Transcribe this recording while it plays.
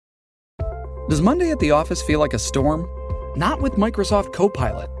Does Monday at the office feel like a storm? Not with Microsoft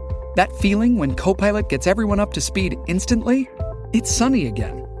Copilot. That feeling when Copilot gets everyone up to speed instantly? It's sunny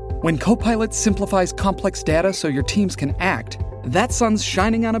again. When Copilot simplifies complex data so your teams can act, that sun's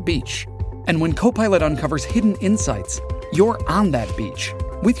shining on a beach. And when Copilot uncovers hidden insights, you're on that beach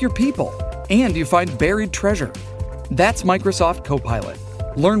with your people, and you find buried treasure. That's Microsoft Copilot.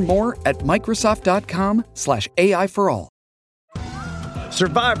 Learn more at Microsoft.com/AI for all.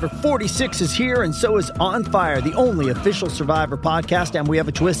 Survivor 46 is here, and so is On Fire, the only official Survivor podcast, and we have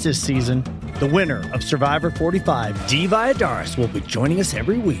a twist this season. The winner of Survivor 45, Dee Valladares, will be joining us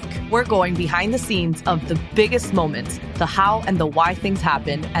every week. We're going behind the scenes of the biggest moments, the how and the why things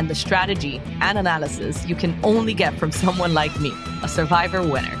happen, and the strategy and analysis you can only get from someone like me, a Survivor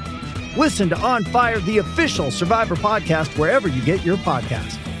winner. Listen to On Fire, the official Survivor podcast, wherever you get your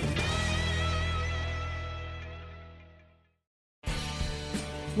podcast.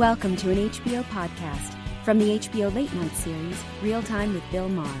 Welcome to an HBO podcast from the HBO Late Night series, Real Time with Bill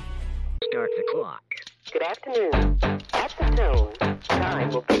Maher. Start the clock. Good afternoon. At the tone, time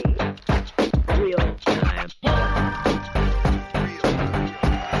will be Real time.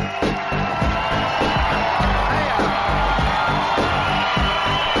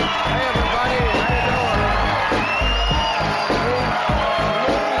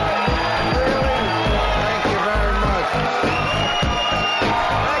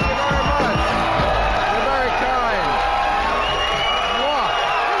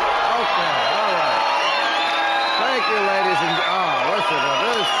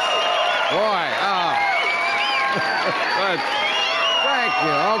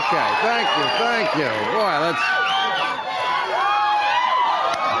 Thank you. Boy,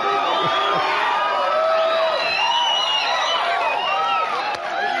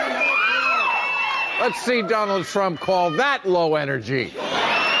 let's see Donald Trump call that low energy.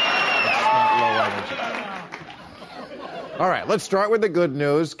 That's not low energy. All right, let's start with the good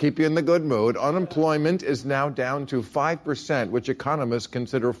news. Keep you in the good mood. Unemployment is now down to 5%, which economists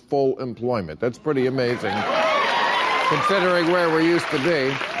consider full employment. That's pretty amazing, considering where we used to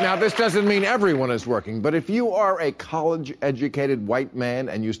be. Now, this doesn't mean everyone is working, but if you are a college-educated white man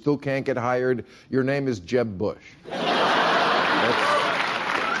and you still can't get hired, your name is Jeb Bush.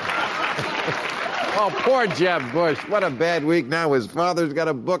 Oh, poor Jeb Bush. What a bad week now. His father's got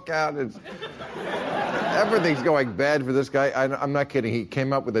a book out. Everything's going bad for this guy. I'm not kidding. He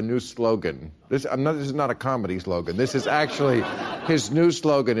came up with a new slogan. This is not a comedy slogan. This is actually, his new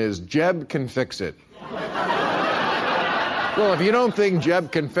slogan is, Jeb can fix it. Well, if you don't think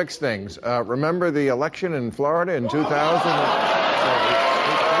Jeb can fix things, remember the election in Florida in 2000? He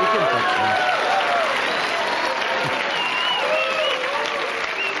can fix things.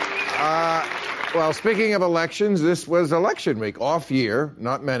 Well, speaking of elections, this was election week. Off year,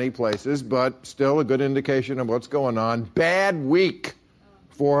 not many places, but still a good indication of what's going on. Bad week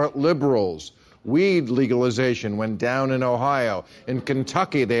for liberals. Weed legalization went down in Ohio. In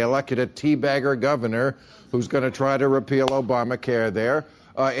Kentucky, they elected a teabagger governor who's going to try to repeal Obamacare there.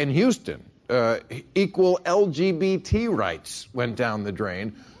 In Houston, equal LGBT rights went down the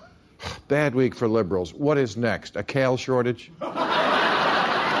drain. Bad week for liberals. What is next? A kale shortage?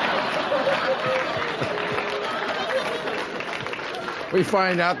 We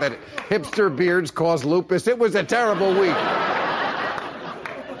find out that hipster beards cause lupus. It was a terrible week.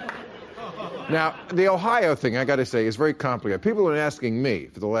 Now, the Ohio thing, I got to say, is very complicated. People have been asking me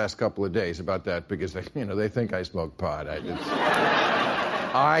for the last couple of days about that because they think I smoke pot.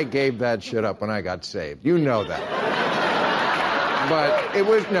 I gave that shit up when I got saved. You know that. But it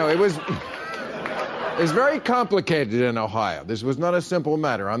was very complicated in Ohio. This was not a simple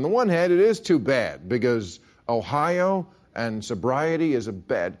matter. On the one hand, it is too bad because Ohio and sobriety is a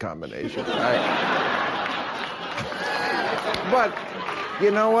bad combination. But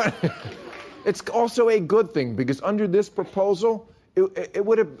you know what? It's also a good thing because under this proposal, it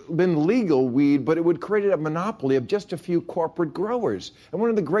would have been legal weed, but it would create a monopoly of just a few corporate growers. And one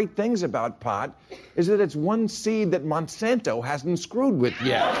of the great things about pot is that it's one seed that Monsanto hasn't screwed with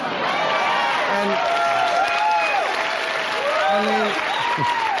yet. And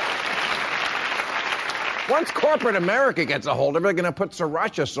once corporate America gets a hold of it, they're going to put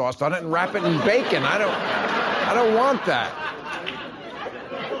sriracha sauce on it and wrap it in bacon. I don't want that.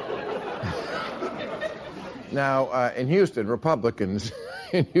 Now, in Houston, Republicans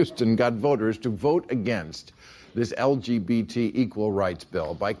in Houston got voters to vote against this LGBT equal rights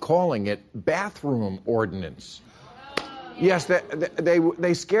bill by calling it bathroom ordinance. Yes,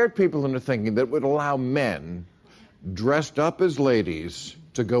 they scared people into thinking that it would allow men dressed up as ladies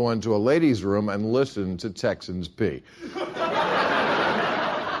to go into a ladies' room and listen to Texans pee.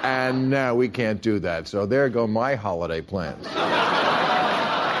 And now we can't do that. So there go my holiday plans.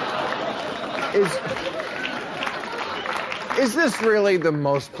 Is this really the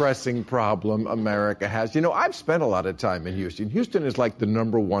most pressing problem America has? You know, I've spent a lot of time in Houston. Houston is like the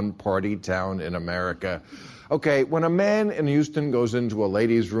 #1 party town in America. Okay, when a man in Houston goes into a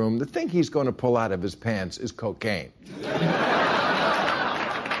ladies' room, the thing he's going to pull out of his pants is cocaine.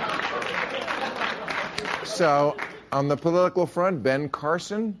 So, on the political front, Ben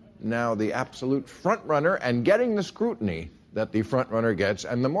Carson, now the absolute front runner and getting the scrutiny that the front runner gets.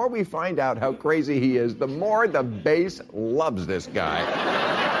 And the more we find out how crazy he is, the more the base loves this guy.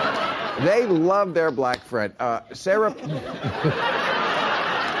 They love their black friend. Sarah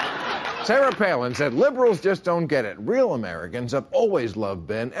Palin said, liberals just don't get it. Real Americans have always loved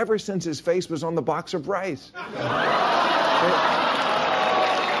Ben ever since his face was on the box of rice.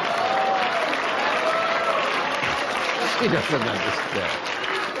 He doesn't understand.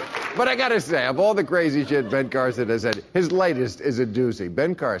 But I gotta say, of all the crazy shit Ben Carson has said, his latest is a doozy.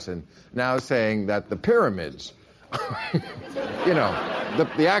 Ben Carson now saying that the pyramids, you know,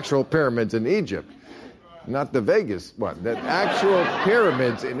 the actual pyramids in Egypt, not the Vegas one, the actual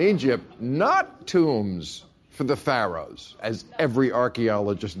pyramids in Egypt, not tombs for the pharaohs, as every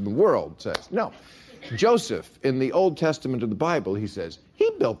archaeologist in the world says. No. Joseph, in the Old Testament of the Bible, he says,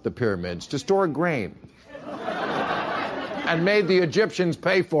 he built the pyramids to store grain. And made the Egyptians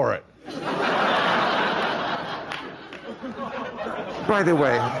pay for it. By the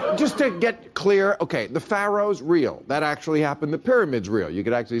way, just to get clear, okay, the pharaohs, real. That actually happened. The pyramids, real. You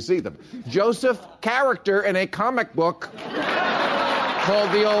could actually see them. Joseph, character in a comic book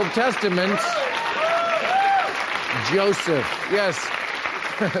called the Old Testament. Joseph, yes.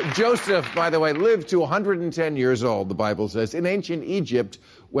 Joseph, by the way, lived to 110 years old, the Bible says, in ancient Egypt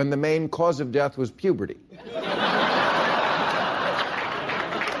when the main cause of death was puberty.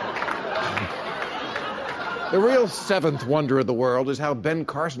 The real seventh wonder of the world is how Ben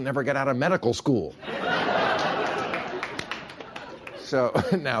Carson never got out of medical school. So,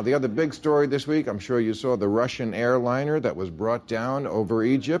 now, the other big story this week, I'm sure you saw the Russian airliner that was brought down over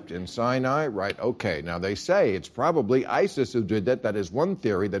Egypt in Sinai. Right, okay. Now, they say it's probably ISIS who did that. That is one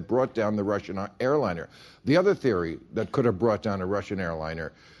theory that brought down the Russian airliner. The other theory that could have brought down a Russian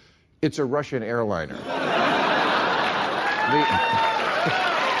airliner, it's a Russian airliner.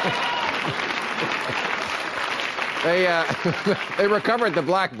 They recovered the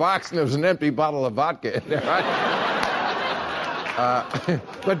black box and there was an empty bottle of vodka in there.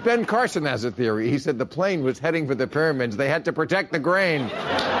 But Ben Carson has a theory. He said the plane was heading for the pyramids. They had to protect the grain.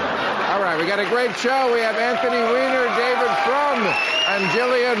 All right, we got a great show. We have Anthony Weiner, David Frum, and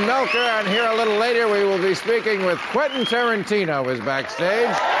Jillian Melker. And here a little later, we will be speaking with Quentin Tarantino, who's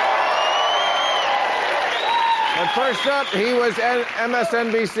backstage. But first up, he was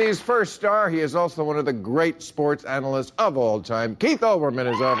MSNBC's first star. He is also one of the great sports analysts of all time. Keith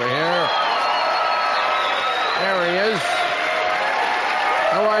Olbermann is over here. There he is.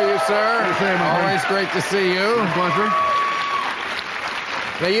 How are you, sir? Always great to see you. Pleasure.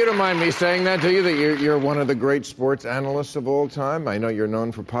 Now, you don't mind me saying that, do you, that you're one of the great sports analysts of all time? I know you're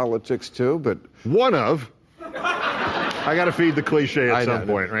known for politics, too, but... One of. I got to feed the cliche at some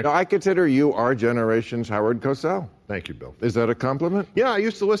point, right? No, I consider you our generation's Howard Cosell. Thank you, Bill. Is that a compliment? Yeah, I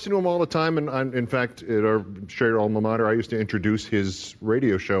used to listen to him all the time, and in fact, at our shared alma mater, I used to introduce his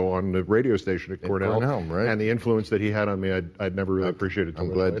radio show on the radio station at Cornell. Right? And the influence that he had on me, I'd never really appreciated.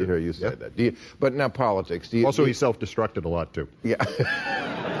 I'm glad to hear you say that. But now politics. He self-destructed a lot, too. Yeah.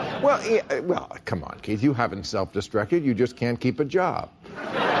 Well, come on, Keith. You haven't self-destructed. You just can't keep a job.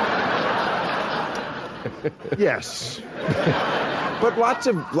 Yes. But lots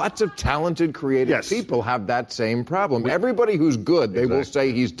of talented, creative people have that same problem. Everybody who's good, they will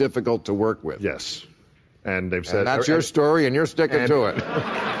say he's difficult to work with. Yes. And they've said... And that's your story, and you're sticking to it.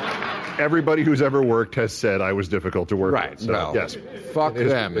 Everybody who's ever worked has said I was difficult to work with. So, well, yes. Fuck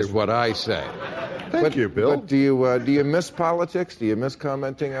them is what I say. Thank you, Bill. But do you miss politics? Do you miss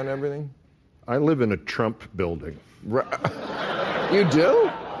commenting on everything? I live in a Trump building. You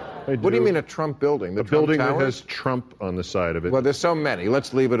do? I do. What do you mean a Trump building? The building that has Trump on the side of it. Well, there's so many.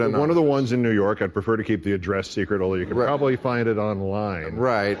 Let's leave it anonymous. One of the ones in New York. I'd prefer to keep the address secret, although you can probably find it online.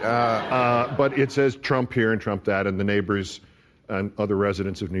 Right. But it says Trump here and Trump that, and the neighbors and other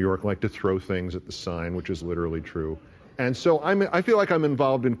residents of New York like to throw things at the sign, which is literally true. And so I feel like I'm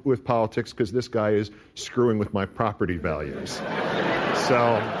involved with politics because this guy is screwing with my property values.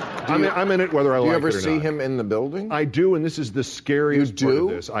 So I'm in it whether I like it or not. Do you ever see him in the building? I do, and this is the scariest You part do?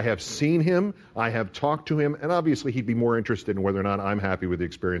 of this. I have seen him, I have talked to him, and obviously he'd be more interested in whether or not I'm happy with the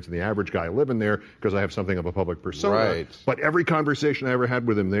experience than the average guy living there because I have something of a public persona. Right. But every conversation I ever had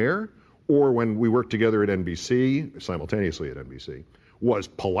with him there, or when we worked together at NBC, simultaneously at NBC, was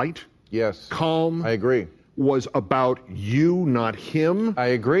polite, Yes. calm. I agree. Was about you, not him. I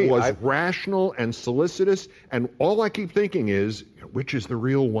agree. Was rational and solicitous. And all I keep thinking is, which is the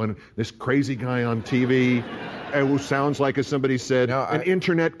real one? This crazy guy on TV who sounds like, as somebody said, an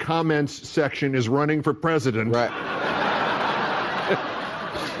internet comments section is running for president. Right.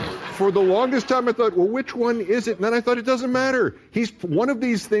 For the longest time, I thought, well, which one is it? And then I thought, it doesn't matter. He's one of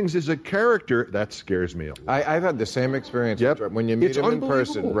these things is a character. That scares me a lot. I've had the same experience. Yep. When you meet It's him in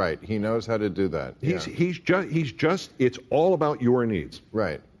person, unbelievable. right? He knows how to do that. He's just. It's all about your needs.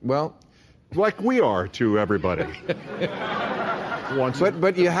 Right. Well, like we are to everybody.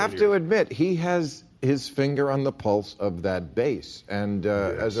 But you have to admit, he has his finger on the pulse of that base. And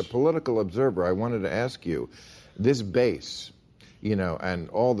as a political observer, I wanted to ask you, this base, you know, and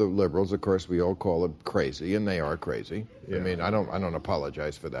all the liberals, of course, we all call it crazy, and they are crazy. Yeah. I mean, I don't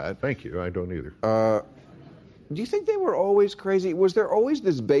apologize for that. Thank you. I don't either. Do you think they were always crazy? Was there always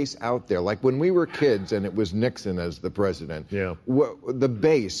this base out there? Like when we were kids and it was Nixon as the president. Yeah. The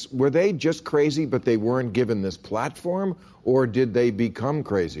base, were they just crazy but they weren't given this platform? Or did they become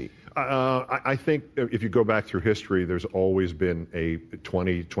crazy? I think if you go back through history, there's always been a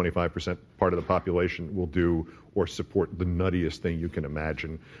 20, 25% part of the population will do or support the nuttiest thing you can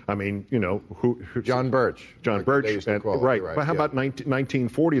imagine. I mean, you know, who John Birch. John Birch. They used to call it, right. right. But how Yeah. about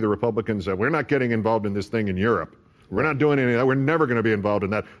 1940, the Republicans said, we're not getting involved in this thing in Europe. We're not doing any of that. We're never going to be involved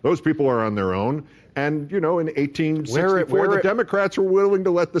in that. Those people are on their own. And, you know, in 1864, the Democrats were willing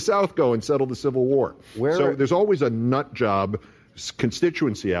to let the South go and settle the Civil War. So there's always a nut job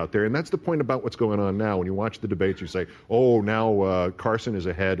constituency out there, and that's the point about what's going on now. When you watch the debates, you say, "Oh, now Carson is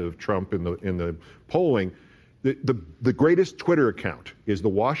ahead of Trump in the polling." The greatest Twitter account is the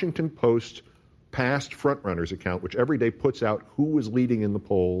Washington Post past frontrunners account, which every day puts out who was leading in the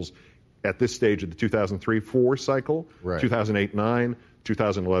polls at this stage of the 2003-4 cycle, Right. 2008-9,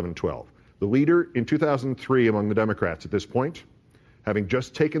 2011-12. The leader in 2003 among the Democrats at this point, having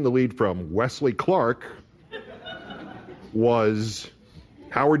just taken the lead from Wesley Clark, was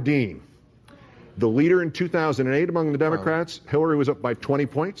Howard Dean. The leader in 2008 among the Democrats, Hillary was up by 20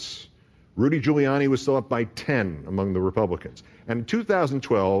 points. Rudy Giuliani was still up by 10 among the Republicans. And in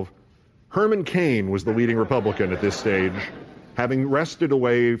 2012, Herman Cain was the leading Republican at this stage, having wrested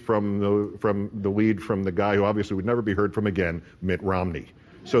away from the lead from the guy who obviously would never be heard from again, Mitt Romney.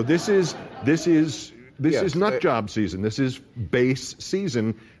 So this is nut job season. This is base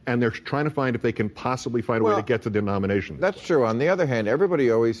season, and they're trying to find if they can possibly find a way to get to the nomination. That's true. On the other hand,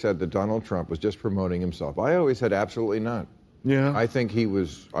 everybody always said that Donald Trump was just promoting himself. I always said absolutely not. Yeah. I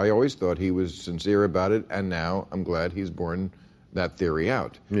always thought he was sincere about it, and now I'm glad he's borne that theory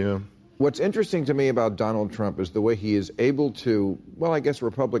out. Yeah. What's interesting to me about Donald Trump is the way he is able to, well, I guess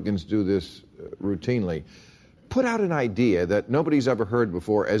Republicans do this routinely, put out an idea that nobody's ever heard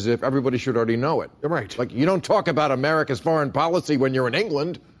before as if everybody should already know it. Right. Like, you don't talk about America's foreign policy when you're in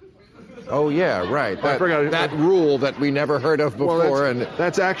England. Oh, yeah, right. That rule that we never heard of before. Well,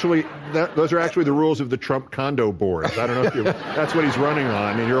 those are actually the rules of the Trump condo boards. I don't know if that's what he's running on.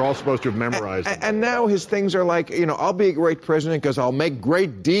 I mean, you're all supposed to have memorized them. And now his things are like, you know, I'll be a great president because I'll make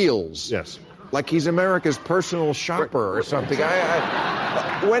great deals. Yes. Like he's America's personal shopper or something.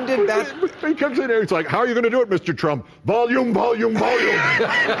 When did that... He comes in there, it's like, how are you going to do it, Mr. Trump? Volume, volume, volume.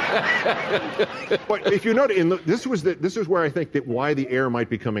 But if you notice, this is where I think that why the air might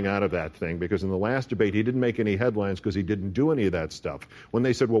be coming out of that thing, because in the last debate, he didn't make any headlines because he didn't do any of that stuff. When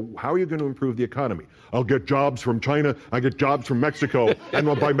they said, well, how are you going to improve the economy? I'll get jobs from China, I get jobs from Mexico,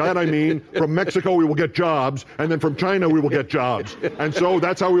 and by that I mean, from Mexico we will get jobs, and then from China we will get jobs. And so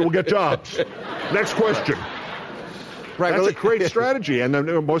that's how we will get jobs. Next question. Right, That's a great strategy. And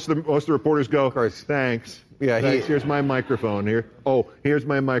then most of the reporters go, thanks. Yeah, thanks. Here's my microphone here. Oh, here's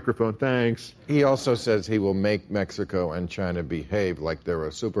my microphone. Thanks. He also says he will make Mexico and China behave like they're a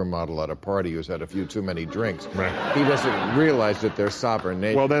supermodel at a party who's had a few too many drinks. Right. He doesn't realize that they're sovereign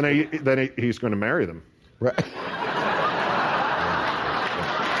nations. Well, then he's going to marry them. Right.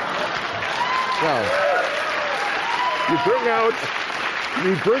 Well,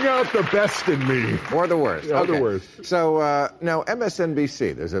 you bring out the best in me. Or the worst. Or the worst. So, now,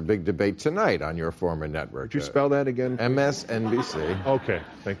 MSNBC, there's a big debate tonight on your former network. Could you spell that again? MSNBC. Okay,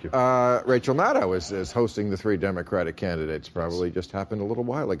 thank you. Rachel Maddow is hosting the three Democratic candidates, probably just happened a little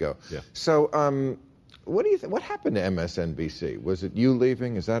while ago. Yeah. So, What do you think? What happened to MSNBC? Was it you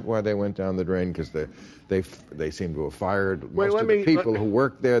leaving? Is that why they went down the drain? Because they seem to have fired most of the people who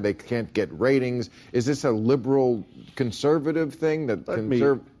work there. They can't get ratings. Is this a liberal conservative thing that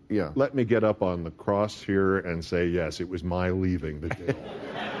Let me get up on the cross here and say yes, it was my leaving the deal.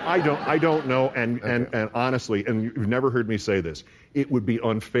 I don't know, and honestly, and you've never heard me say this, it would be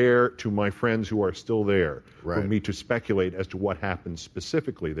unfair to my friends who are still there for me to speculate as to what happened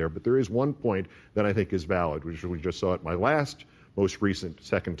specifically there. But there is one point that I think is valid, which we just saw at my most recent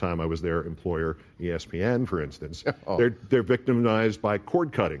second time I was their employer, ESPN, for instance. They're victimized by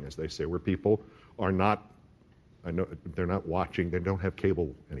cord cutting, as they say, where people are not. I know they're not watching. They don't have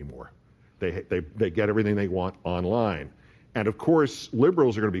cable anymore. They get everything they want online. And of course,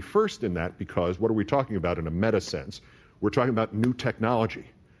 liberals are going to be first in that because what are we talking about in a meta sense? We're talking about new technology.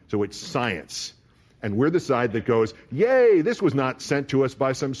 So it's science. And we're the side that goes, yay, this was not sent to us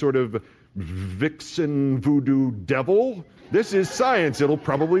by some sort of vixen voodoo devil. This is science. It'll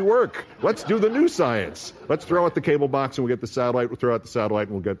probably work. Let's do the new science. Let's throw out the cable box and we'll get the satellite. We'll throw out the satellite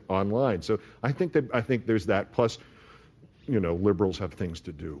and we'll get online. So I think there's that. Plus, liberals have things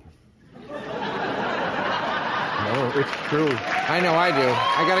to do. No, it's true. I know I do.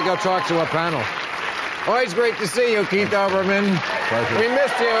 I got to go talk to a panel. Always great to see you, Keith Olbermann. Pleasure. We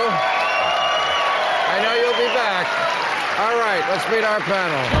missed you. I know you'll be back. All right, let's meet our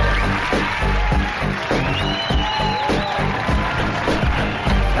panel.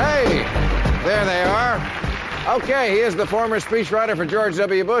 Hey, there they are. Okay, he is the former speechwriter for George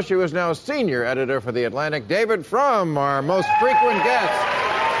W. Bush, who is now senior editor for The Atlantic. David Frum, our most frequent guest.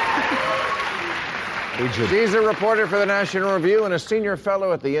 She's a reporter for the National Review and a senior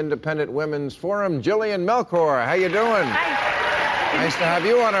fellow at the Independent Women's Forum. Jillian Melchior, how you doing? Hi. Nice to have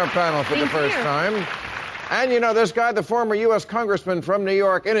you on our panel for the first time. And this guy, the former U.S. Congressman from New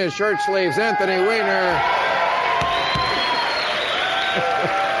York, in his shirt sleeves, Anthony Weiner.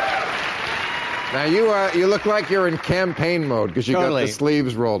 Now you look like you're in campaign mode because you got the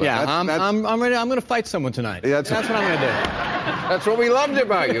sleeves rolled up. Yeah, I'm ready. I'm going to fight someone tonight. That's what I'm going to do. That's what we loved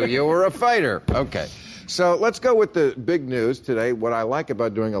about you. You were a fighter. Okay. So let's go with the big news today. What I like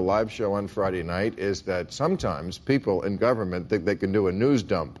about doing a live show on Friday night is that sometimes people in government think they can do a news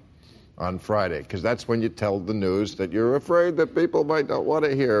dump on Friday, because that's when you tell the news that you're afraid that people might not want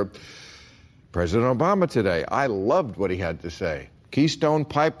to hear. President Obama today, I loved what he had to say. Keystone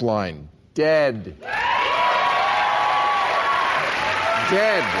Pipeline, dead.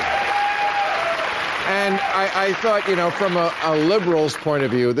 Dead. And I thought, from a liberal's point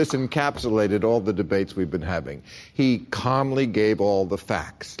of view, this encapsulated all the debates we've been having. He calmly gave all the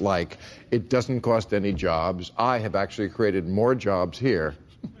facts, like it doesn't cost any jobs. I have actually created more jobs here,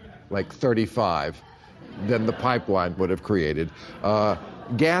 like 35, than the pipeline would have created.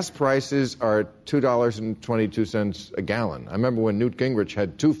 Gas prices are $2.22 a gallon. I remember when Newt Gingrich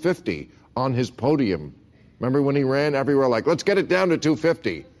had $2.50 on his podium. Remember when he ran everywhere like, let's get it down to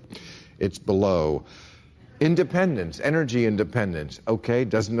 $2.50. It's below. Independence, energy independence, okay,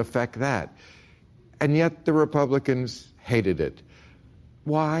 doesn't affect that. And yet the Republicans hated it.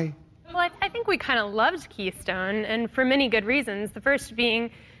 Why? Well, I think we kind of loved Keystone, and for many good reasons. The first being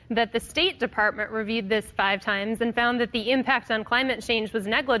that the State Department reviewed this 5 times and found that the impact on climate change was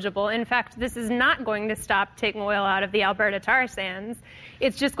negligible. In fact, this is not going to stop taking oil out of the Alberta tar sands.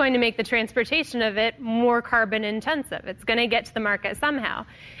 It's just going to make the transportation of it more carbon intensive. It's going to get to the market somehow.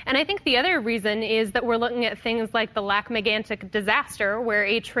 And I think the other reason is that we're looking at things like the Lac-Mégantic disaster, where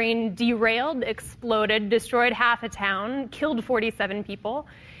a train derailed, exploded, destroyed half a town, killed 47 people.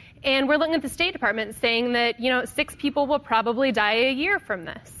 And we're looking at the State Department saying that, 6 people will probably die a year from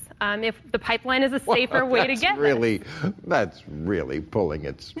this. If the pipeline is a safer way to get there. That's really pulling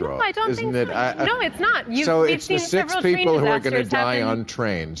at straws. No, I don't think so. No, it's not. So it's the 6 people who are going to die on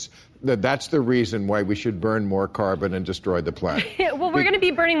trains. That's the reason why we should burn more carbon and destroy the planet. Well, we're going to be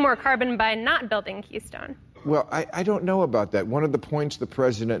burning more carbon by not building Keystone. Well, I don't know about that. One of the points the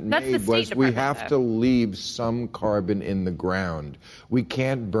president made was we have to leave some carbon in the ground. We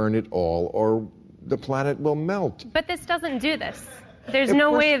can't burn it all or the planet will melt. But this doesn't do this. There's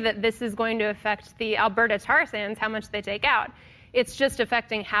no way that this is going to affect the Alberta tar sands, how much they take out. It's just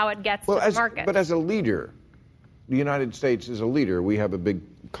affecting how it gets to the market. But as a leader, the United States is a leader. We have a big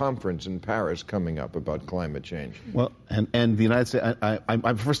conference in Paris coming up about climate change. Well, and the United States,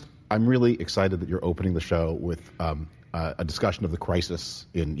 I'm really excited that you're opening the show with a discussion of the crisis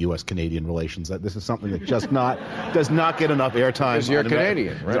in U.S.-Canadian relations. That this is something that does not get enough airtime. Because you're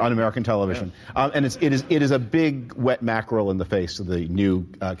Canadian, right? On American television, yeah. And it is a big wet mackerel in the face of the new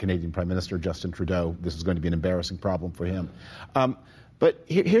Canadian Prime Minister Justin Trudeau. This is going to be an embarrassing problem for him. But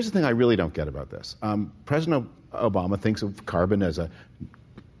here's the thing I really don't get about this. President Obama thinks of carbon as a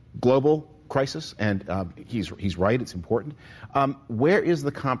global crisis, and he's right, it's important. Where is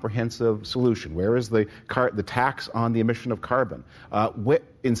the comprehensive solution? Where is the tax on the emission of carbon?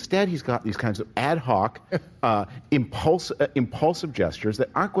 Instead, he's got these kinds of ad hoc, impulsive gestures that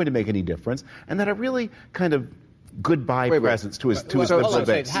aren't going to make any difference and that are really kind of goodbye presents to his liberal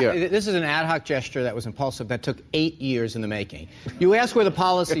base. This is an ad hoc gesture that was impulsive that took 8 years in the making. You ask where the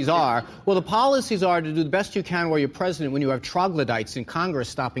policies are. Well, the policies are to do the best you can while you're president when you have troglodytes in Congress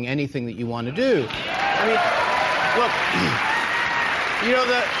stopping anything that you want to do. I mean,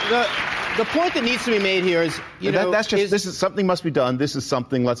 look, the point that needs to be made here is, this is something must be done. This is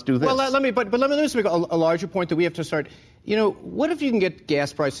something. Let's do this. Well, let me just make a larger point that we have to start. What if you can get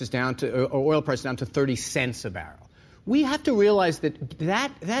gas prices down to, or oil prices down to 30 cents a barrel? We have to realize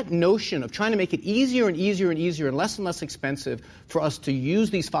that notion of trying to make it easier and easier and easier and less expensive for us to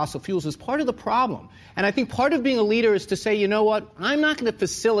use these fossil fuels is part of the problem. And I think part of being a leader is to say, you know what, I'm not going to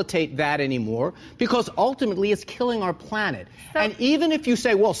facilitate that anymore because ultimately it's killing our planet. And even if you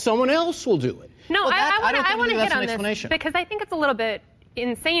say, well, someone else will do it. No, well, I want to hit on this because I think it's a little bit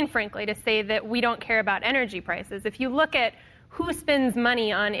insane, frankly, to say that we don't care about energy prices. If you look at who spends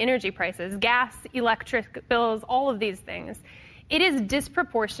money on energy prices, gas, electric bills, all of these things, it is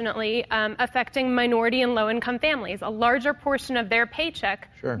disproportionately affecting minority and low-income families. A larger portion of their paycheck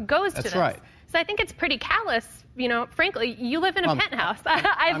goes to this. Right. So I think it's pretty callous. Frankly, you live in a penthouse.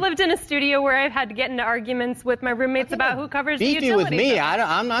 I've lived in a studio where I've had to get into arguments with my roommates about who covers the utilities. With me,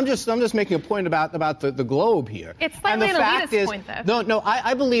 I'm just making a point about the globe here. It's slightly an elitist point, though. No,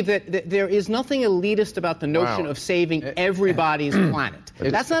 I believe that there is nothing elitist about the notion of saving everybody's planet.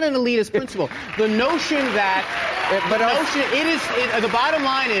 That's not an elitist principle. The notion that, the bottom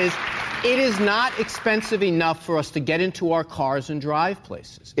line is, it is not expensive enough for us to get into our cars and drive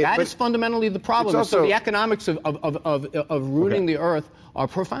places. That is fundamentally the problem. So the economics of ruining the earth are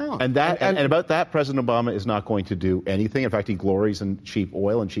profound. And about that, President Obama is not going to do anything. In fact, he glories in cheap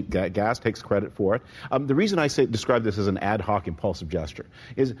oil and cheap gas, takes credit for it. The reason I describe this as an ad hoc impulsive gesture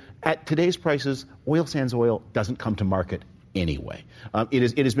is at today's prices, oil sands oil doesn't come to market anyway.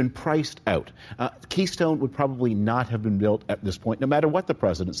 It has been priced out. Keystone would probably not have been built at this point, no matter what the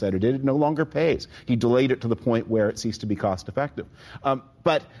president said or did. It no longer pays. He delayed it to the point where it ceased to be cost effective.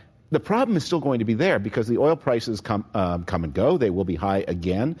 But the problem is still going to be there because the oil prices come and go. They will be high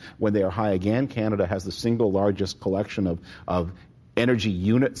again. When they are high again, Canada has the single largest collection of energy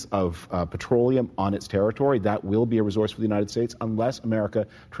units of petroleum on its territory. That will be a resource for the United States unless America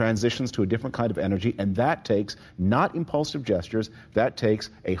transitions to a different kind of energy, and that takes not impulsive gestures, that takes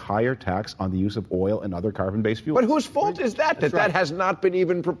a higher tax on the use of oil and other carbon-based fuels. But whose fault is that? That has not been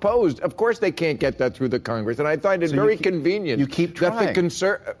even proposed. Of course they can't get that through the Congress, and I find it very convenient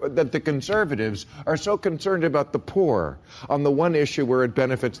that the conservatives are so concerned about the poor on the one issue where it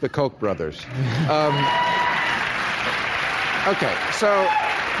benefits the Koch brothers. Okay, so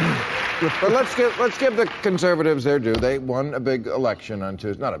but let's give the conservatives their due. They won a big election on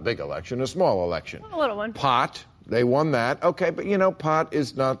Tuesday. Not a big election, a small election. A little one. Pot, they won that. Okay, but pot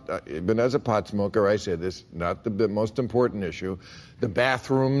is not, even as a pot smoker, I say this, not the most important issue. The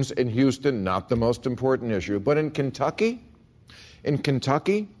bathrooms in Houston, not the most important issue. But in Kentucky,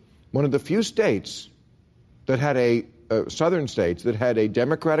 one of the few states that had southern states that had a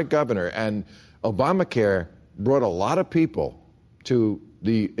Democratic governor, and Obamacare brought a lot of people to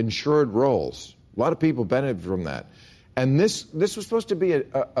the insured rolls. A lot of people benefited from that. And this was supposed to be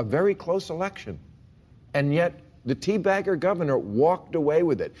a very close election. And yet the teabagger governor walked away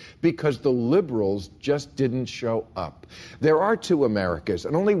with it because the liberals just didn't show up. There are two Americas,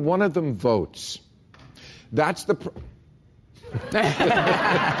 and only one of them votes. That's the...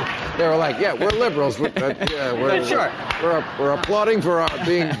 They were like, yeah, we're liberals. We're applauding for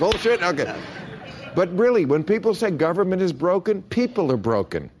being bullshit. Okay. But really, when people say government is broken, people are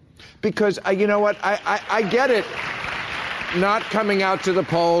broken. Because, you know what, I get it. Not coming out to the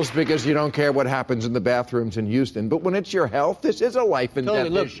polls because you don't care what happens in the bathrooms in Houston. But when it's your health, this is a life and death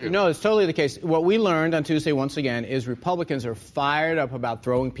issue. No, it's totally the case. What we learned on Tuesday, once again, is Republicans are fired up about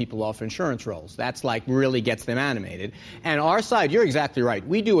throwing people off insurance rolls. That's really gets them animated. And our side, you're exactly right.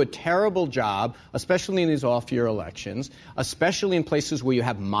 We do a terrible job, especially in these off-year elections, especially in places where you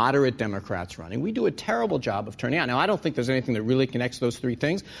have moderate Democrats running. We do a terrible job of turning out. Now, I don't think there's anything that really connects those three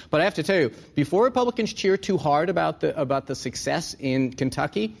things. But I have to tell you, before Republicans cheer too hard about the success in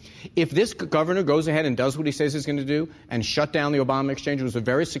Kentucky, if this governor goes ahead and does what he says he's going to do and shut down the Obama exchange, it was a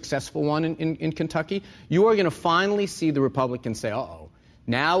very successful one in Kentucky, you are going to finally see the Republicans say, uh-oh,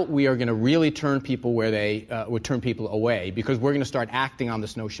 Now we are going to really turn people where they would turn people away, because we're going to start acting on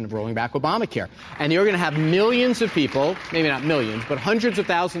this notion of rolling back Obamacare. And you're going to have millions of people, maybe not millions, but hundreds of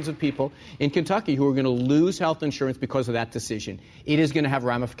thousands of people in Kentucky who are going to lose health insurance because of that decision. It is going to have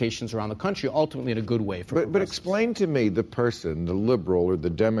ramifications around the country, ultimately in a good way. But explain to me the person, the liberal or the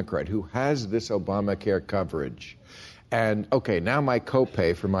Democrat, who has this Obamacare coverage. And, okay, now my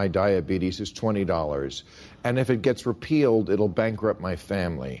copay for my diabetes is $20. And if it gets repealed, it'll bankrupt my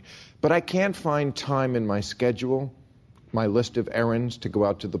family. But I can't find time in my schedule, my list of errands, to go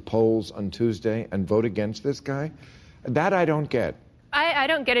out to the polls on Tuesday and vote against this guy. That I don't get. I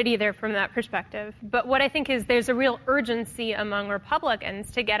don't get it either from that perspective. But what I think is there's a real urgency among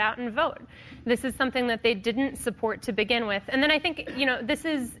Republicans to get out and vote. This is something that they didn't support to begin with. And then I think, this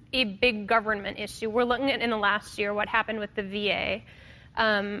is a big government issue. We're looking at in the last year what happened with the VA.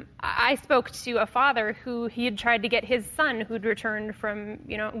 I spoke to a father who he had tried to get his son, who'd returned from,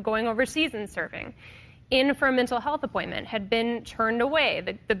 going overseas and serving, in for a mental health appointment, had been turned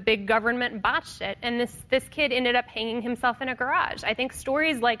away. The big government botched it, and this kid ended up hanging himself in a garage. I think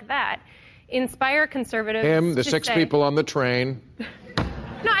stories like that inspire conservatives. Him, the six people on the train. No,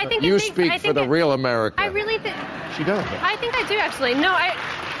 I think you speak for the real America. I really think she does. I think I do, actually. No,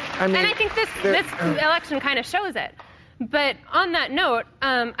 and I think this election kind of shows it. But on that note,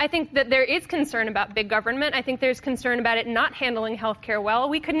 I think that there is concern about big government. I think there's concern about it not handling healthcare well.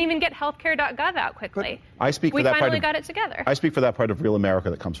 We couldn't even get healthcare.gov out quickly. We finally got it together. I speak for that part of real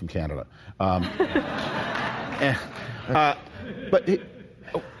America that comes from Canada. But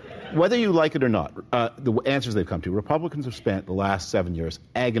whether you like it or not, the answers they've come to, Republicans have spent the last 7 years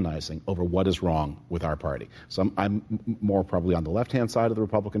agonizing over what is wrong with our party. So I'm more probably on the left-hand side of the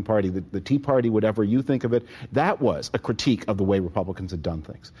Republican Party. The Tea Party, whatever you think of it, that was a critique of the way Republicans had done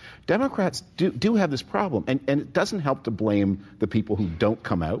things. Democrats do have this problem, and it doesn't help to blame the people who don't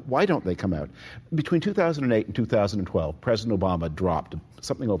come out. Why don't they come out? Between 2008 and 2012, President Obama dropped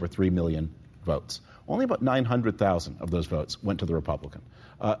something over 3 million votes. Only about 900,000 of those votes went to the Republican.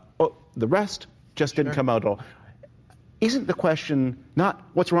 The rest just didn't come out at all. Isn't the question not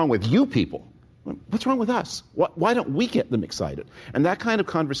what's wrong with you people? What's wrong with us? Why don't we get them excited? And that kind of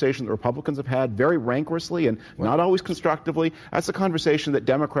conversation the Republicans have had very rancorously and not always constructively, that's a conversation that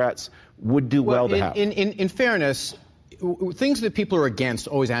Democrats would do well to have. In fairness, things that people are against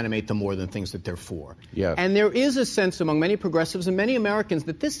always animate them more than things that they're for. Yeah. And there is a sense among many progressives and many Americans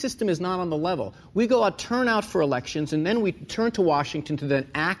that this system is not on the level. We go out, turn out for elections, and then we turn to Washington to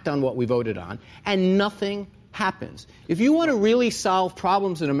then act on what we voted on, and nothing happens. If you want to really solve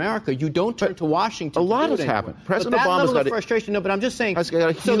problems in America, you don't turn to Washington. A lot has happened. President Obama's level got frustration. No, but I'm just saying.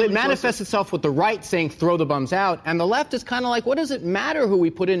 So it manifests itself with the right saying throw the bums out, and the left is kind of like, what does it matter who we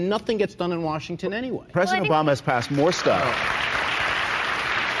put in? Nothing gets done in Washington anyway. President Obama has passed more stuff.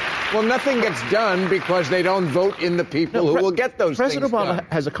 Well, nothing gets done because they don't vote in the people who will get those things President Obama done.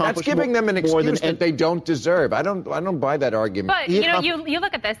 has accomplished That's giving them an excuse that they don't deserve. I don't buy that argument. But, you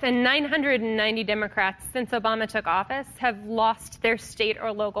look at this, and 990 Democrats since Obama took office have lost their state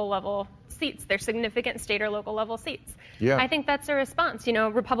or local level seats, their significant state or local level seats. Yeah. I think that's a response.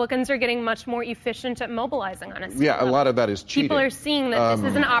 Republicans are getting much more efficient at mobilizing on a state level. A lot of that is cheating. People are seeing that this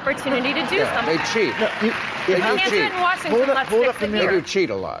is an opportunity to do something. They cheat. They can't do it in Washington. Let's fix it here. They do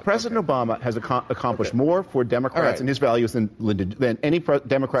cheat a lot. President Obama has accomplished more for Democrats and his values than any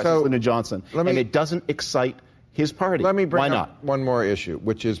Democrat since Lyndon Johnson, and it doesn't excite his party. Let me bring up one more issue,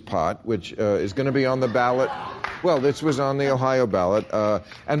 which is pot, which is going to be on the ballot. Well, this was on the Ohio ballot.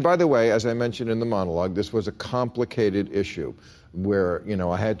 And by the way, as I mentioned in the monologue, this was a complicated issue where,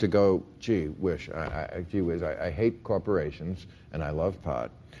 I had to go, gee whiz, I hate corporations and I love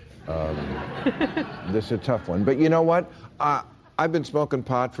pot. This is a tough one. But you know what? I've been smoking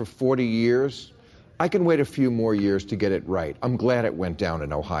pot for 40 years. I can wait a few more years to get it right. I'm glad it went down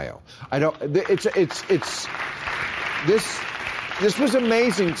in Ohio. This was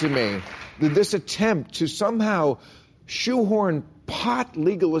amazing to me, this attempt to somehow shoehorn pot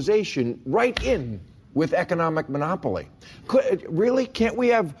legalization right in with economic monopoly. Really? Can't we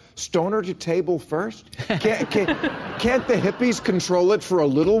have stoner to table first? Can't the hippies control it for a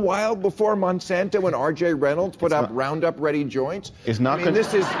little while before Monsanto and R.J. Reynolds put out Roundup-ready joints? It's not.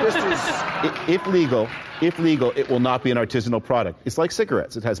 This is if legal. If legal, it will not be an artisanal product. It's like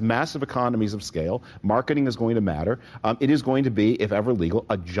cigarettes. It has massive economies of scale. Marketing is going to matter. It is going to be, if ever legal,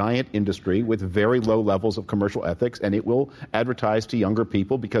 a giant industry with very low levels of commercial ethics, and it will advertise to younger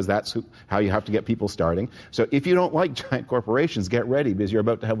people because that's how you have to get people starting. So if you don't like giant corporations, get ready, because you're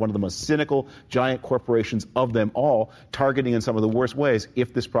about to have one of the most cynical giant corporations of them all targeting in some of the worst ways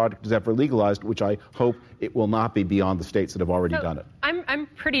if this product is ever legalized, which I hope it will not be beyond the states that have already done it. I'm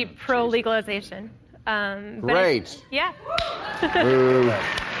pretty pro-legalization. Great. Yeah. Boo.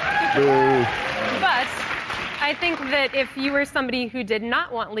 Boo. But I think that if you were somebody who did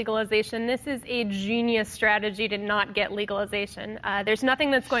not want legalization, this is a genius strategy to not get legalization. There's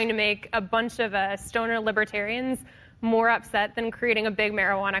nothing that's going to make a bunch of stoner libertarians more upset than creating a big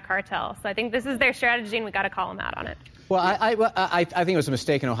marijuana cartel. So I think this is their strategy, and we got to call them out on it. Well, I think it was a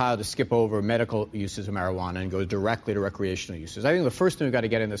mistake in Ohio to skip over medical uses of marijuana and go directly to recreational uses. I think the first thing we've got to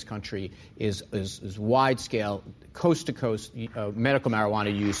get in this country is wide-scale, coast-to-coast medical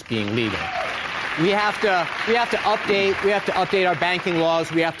marijuana use being legal. We have to update our banking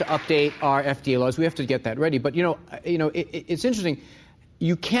laws. We have to update our FDA laws. We have to get that ready. But it's interesting.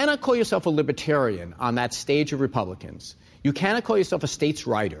 You cannot call yourself a libertarian on that stage of Republicans. You cannot call yourself a states'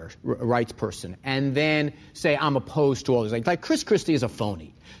 rights person and then say, I'm opposed to all this. Like Chris Christie is a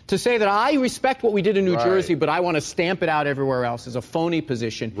phony. To say that I respect what we did in New Jersey, but I want to stamp it out everywhere else is a phony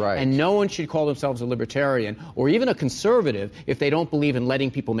position. Right. And no one should call themselves a libertarian or even a conservative if they don't believe in letting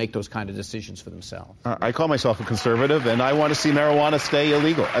people make those kind of decisions for themselves. I call myself a conservative, and I want to see marijuana stay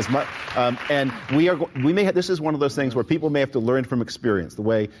illegal. And this is one of those things where people may have to learn from experience. The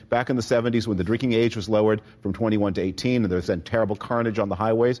way back in the 70s when the drinking age was lowered from 21 to 18, and there was then terrible carnage on the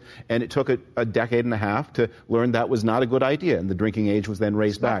highways, and it took a decade and a half to learn that was not a good idea, and the drinking age was then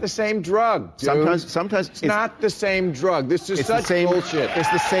raised back. The same drug, dude. Sometimes it's not the same drug. This is such bullshit. It's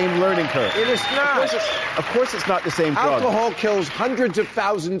the same learning curve. It is not. Of course it's not the same drug. Alcohol kills hundreds of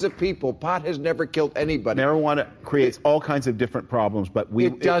thousands of people. Pot has never killed anybody. Marijuana creates all kinds of different problems, but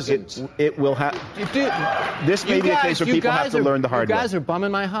it doesn't. It will have. This may be a case where people have to learn the hard way. You guys are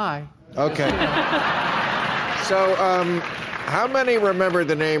bumming my high. Okay. So, how many remember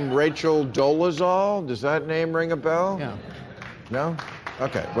the name Rachel Dolezal? Does that name ring a bell? Yeah. No?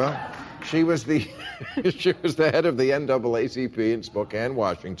 Okay, well, she was the head of the NAACP in Spokane,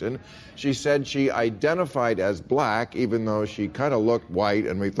 Washington. She said she identified as black, even though she kind of looked white,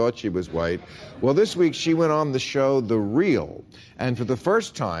 and we thought she was white. Well, this week she went on the show The Real, and for the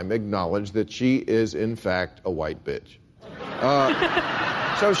first time acknowledged that she is, in fact, a white bitch.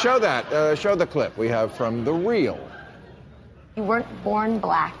 So show the clip we have from The Real. You weren't born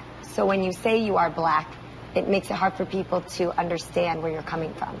black, so when you say you are black, it makes it hard for people to understand where you're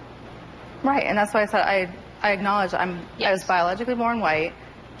coming from. Right, and that's why I said I acknowledge I was biologically born white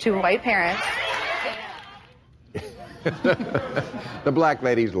to white parents. The black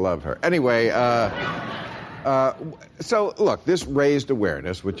ladies love her. Anyway, so look, this raised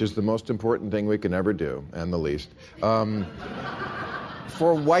awareness, which is the most important thing we can ever do, and the least,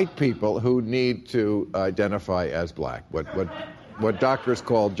 for white people who need to identify as black. What doctors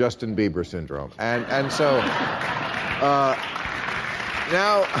call Justin Bieber syndrome. And so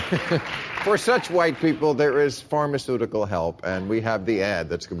now, for such white people, there is pharmaceutical help, and we have the ad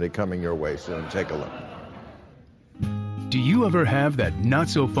that's going to be coming your way soon. Take a look. Do you ever have that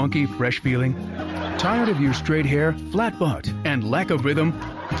not-so-funky, fresh feeling? Tired of your straight hair, flat butt, and lack of rhythm?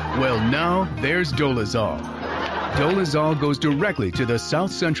 Well, now there's Dolezal. Dolezal goes directly to the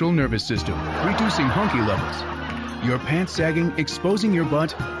south central nervous system, reducing hunky levels. Your pants sagging, exposing your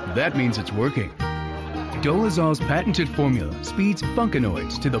butt? That means it's working. Dolezal's patented formula speeds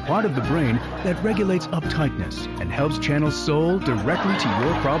funkanoids to the part of the brain that regulates uptightness and helps channel soul directly to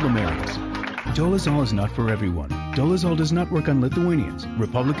your problem areas. Dolezal is not for everyone. Dolezal does not work on Lithuanians,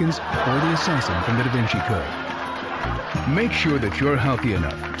 Republicans, or the assassin from the Da Vinci Code. Make sure that you're healthy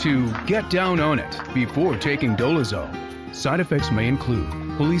enough to get down on it before taking Dolezal. Side effects may include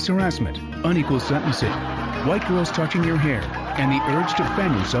police harassment, unequal sentencing, white girls touching your hair, and the urge to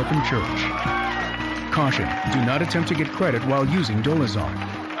fan yourself in church. Caution, do not attempt to get credit while using Dolezal.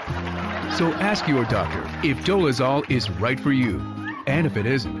 So ask your doctor if Dolezal is right for you. And if it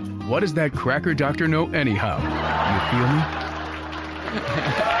isn't, what does that cracker doctor know anyhow? You feel me?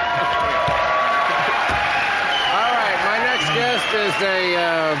 All right, my next guest is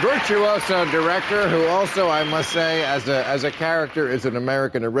a virtuoso director who also, I must say, as a character, is an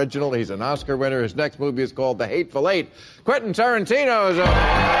American original. He's an Oscar winner. His next movie is called The Hateful Eight. Quentin Tarantino is over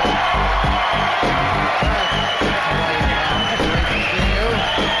here.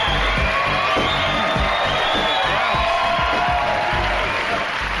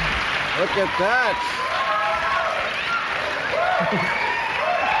 Look at that.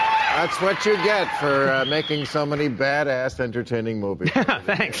 That's what you get for making so many badass, entertaining movies.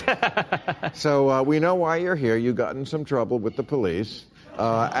 Thanks. So we know why you're here. You got in some trouble with the police.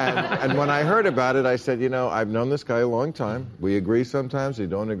 And when I heard about it, I said, I've known this guy a long time. We agree sometimes, we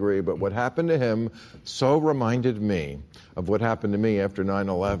don't agree. But what happened to him so reminded me of what happened to me after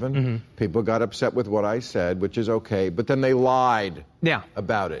 9/11. Mm-hmm. People got upset with what I said, which is okay, but then they lied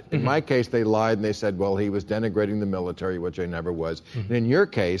about it. In my case, they lied and they said, well, he was denigrating the military, which I never was. Mm-hmm. And in your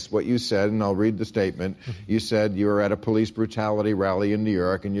case, what you said, and I'll read the statement, you said you were at a police brutality rally in New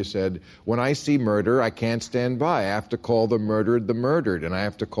York, and you said, when I see murder, I can't stand by. I have to call the murdered the murdered, and I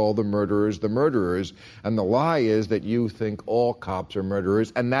have to call the murderers the murderers. And the lie is that you think all cops are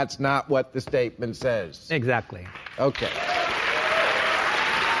murderers, and that's not what the statement says. Exactly. Okay.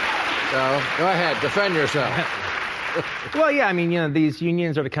 So, go ahead, defend yourself. Well, yeah, I mean, these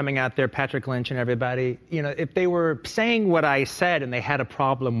unions are coming out there, Patrick Lynch and everybody, if they were saying what I said and they had a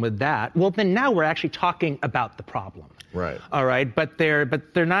problem with that, well, then now we're actually talking about the problem. Right. All right, but they're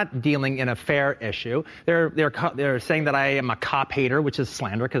not dealing in a fair issue. They're saying that I am a cop hater, which is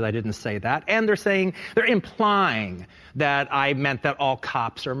slander because I didn't say that, and they're implying that I meant that all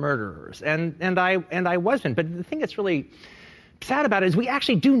cops are murderers, and I wasn't. But the thing that's really sad about it is we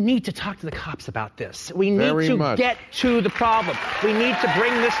actually do need to talk to the cops about this. We need to get to the problem. We need to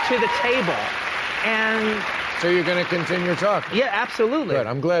bring this to the table. And so you're going to continue talking? Yeah, absolutely. Good.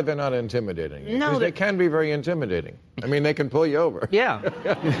 I'm glad they're not intimidating you. No, they can be very intimidating. I mean, they can pull you over. Yeah.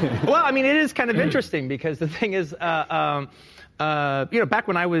 Well, I mean, it is kind of interesting because the thing is, back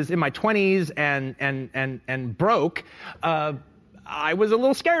when I was in my 20s and broke, I was a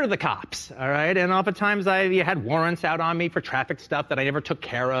little scared of the cops, all right? And oftentimes you had warrants out on me for traffic stuff that I never took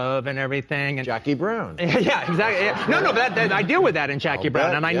care of and everything. And Jackie Brown. Yeah, exactly. Yeah. No, but I deal with that in Jackie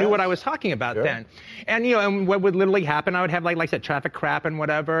Brown, and I knew what I was talking about then. And, and what would literally happen, I would have, like I said, traffic crap and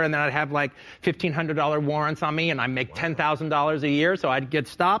whatever, and then I'd have, like, $1,500 warrants on me, and I make $10,000 a year, so I'd get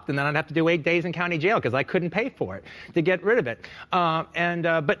stopped, and then I'd have to do 8 days in county jail because I couldn't pay for it to get rid of it.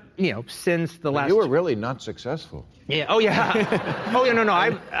 But since the last... You were really not successful. Yeah. Oh, yeah. Oh, yeah. No.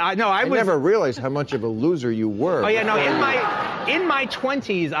 I never realized how much of a loser you were. Oh, yeah. No. In my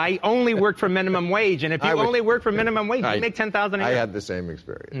 20s, I only worked for minimum wage, and if you only work for minimum wage, you make $10,000 a year. I had the same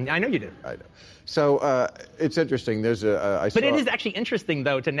experience. I know you did. I know. So it's interesting. There's But it is actually interesting,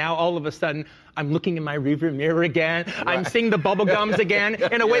 though, to now all of a sudden I'm looking in my rearview mirror again. Right. I'm seeing the bubble gums again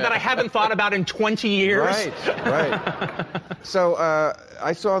in a way that I haven't thought about in 20 years. Right. So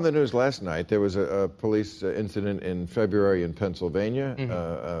I saw on the news last night there was a police incident in February in Pennsylvania. Mm-hmm.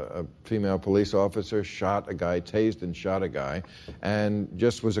 A female police officer shot a guy, tased and shot a guy, and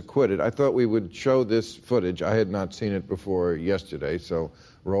just was acquitted. I thought we would show this footage. I had not seen it before yesterday, so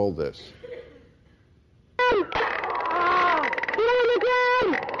roll this.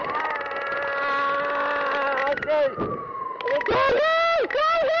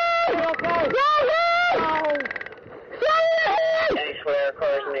 Anywhere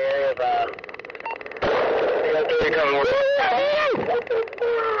cars in the area of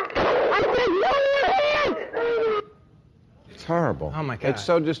It's horrible. Oh my God. It's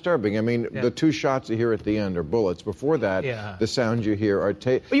so disturbing. I mean, the two shots you hear at the end are bullets. Before that, the sounds you hear are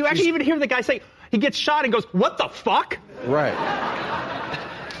But you actually even hear the guy say, he gets shot and goes, "What the fuck?" Right.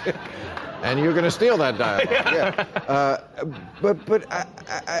 And you're going to steal that dialogue.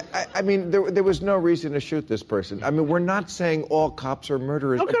 I mean, there was no reason to shoot this person. I mean, we're not saying all cops are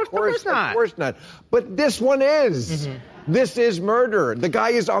murderers. Of course not. Of course not. But this one is. Mm-hmm. This is murder. The guy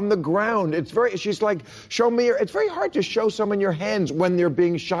is on the ground. She's like, show me it's very hard to show someone your hands when they're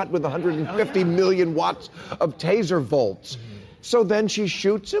being shot with 150 million watts of taser volts. Mm-hmm. So then she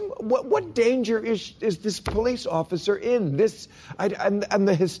shoots him. What danger is this police officer in? And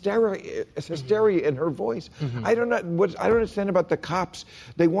the hysteria in her voice. Mm-hmm. I don't understand about the cops.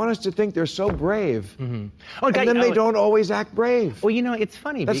 They want us to think they're so brave, and then they don't always act brave. Well, it's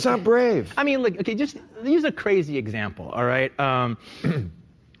funny. That's not brave. I mean, look. Okay, just use a crazy example. All right.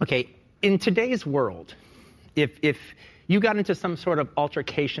 Okay. In today's world, if you got into some sort of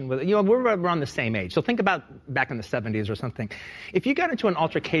altercation with, we're around the same age. So think about back in the 70s or something. If you got into an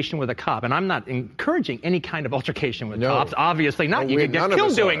altercation with a cop, and I'm not encouraging any kind of altercation with cops, obviously not. You could get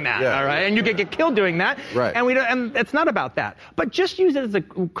killed doing that, all right? And you could get killed doing that. Right. And it's not about that. But just use it as a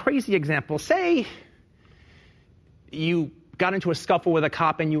crazy example. Say you got into a scuffle with a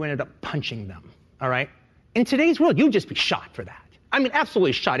cop and you ended up punching them, all right? In today's world, you'd just be shot for that. I mean,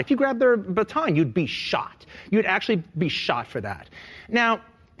 absolutely shot. If you grabbed their baton, you'd be shot. You'd actually be shot for that. Now,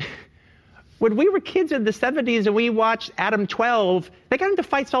 when we were kids in the 70s and we watched Adam 12, they got into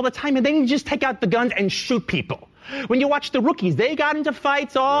fights all the time, and they didn't just take out the guns and shoot people. When you watch The Rookies, they got into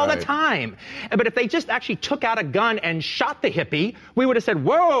fights all the time. But if they just actually took out a gun and shot the hippie, we would have said,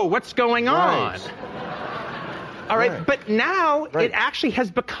 whoa, what's going on? All right, but now it actually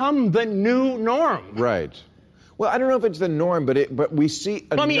has become the new norm. Right. Well, I don't know if it's the norm, but we see enough.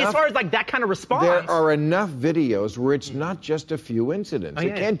 Well, I mean, as far as like that kind of response. There are enough videos where it's not just a few incidents.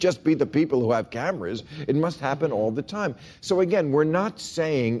 It can't just be the people who have cameras. It must happen all the time. So again, we're not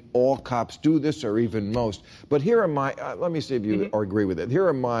saying all cops do this or even most. But here are my, let me see if you agree with it. Here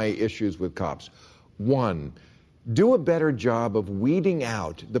are my issues with cops. One, do a better job of weeding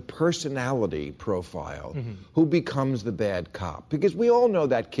out the personality profile who becomes the bad cop. Because we all know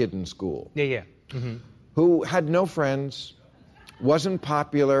that kid in school. Who had no friends, wasn't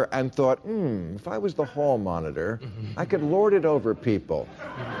popular, and thought, if I was the hall monitor, I could lord it over people.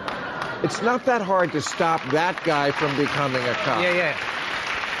 It's not that hard to stop that guy from becoming a cop.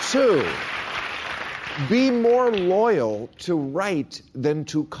 Two, be more loyal to right than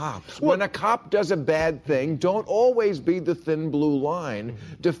to cops. When a cop does a bad thing, don't always be the thin blue line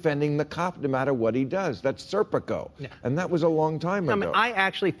defending the cop no matter what he does. That's Serpico. And that was a long time ago. I mean, I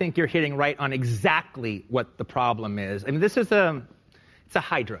actually think you're hitting right on exactly what the problem is. I mean, this is it's a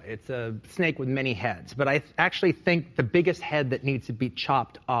hydra. It's a snake with many heads. But I actually think the biggest head that needs to be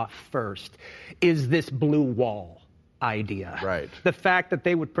chopped off first is this blue wall idea. Right. The fact that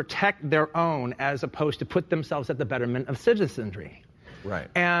they would protect their own as opposed to put themselves at the betterment of citizenry. Right.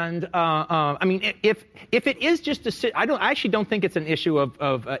 And I mean, if it is just I actually don't think it's an issue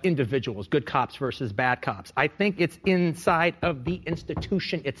of individuals, good cops versus bad cops. I think it's inside of the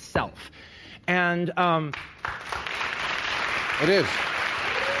institution itself. And it is,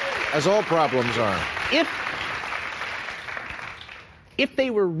 as all problems are. If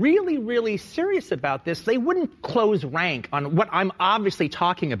they were really, really serious about this, they wouldn't close rank on what I'm obviously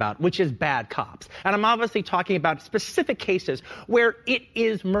talking about, which is bad cops. And I'm obviously talking about specific cases where it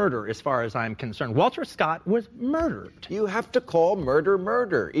is murder, as far as I'm concerned. Walter Scott was murdered. You have to call murder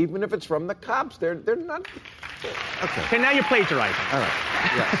murder, even if it's from the cops. They're not... Okay, now you're plagiarizing. All right.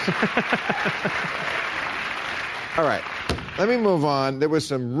 Yes. All right. Let me move on. There was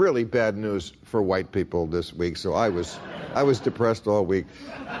some really bad news for white people this week, so I was depressed all week.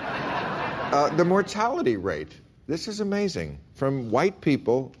 The mortality rate, this is amazing. From white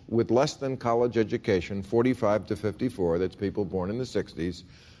people with less than college education, 45 to 54, that's people born in the 60s,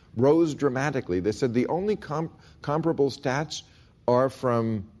 rose dramatically. They said the only comparable stats are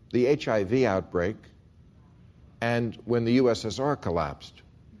from the HIV outbreak and when the USSR collapsed.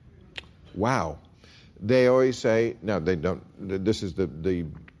 Wow. They always say, no, they don't, this is the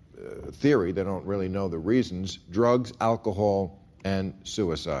theory, they don't really know the reasons, drugs, alcohol, and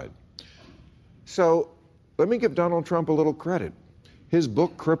suicide. So let me give Donald Trump a little credit. His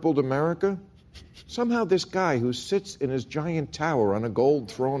book, Crippled America, somehow this guy who sits in his giant tower on a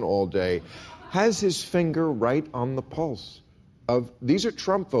gold throne all day has his finger right on the pulse of, these are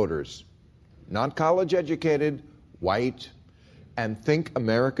Trump voters, not college educated, white, and think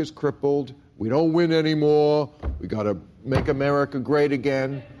America's crippled. We don't win anymore. We got to make America great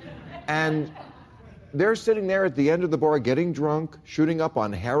again. And they're sitting there at the end of the bar getting drunk, shooting up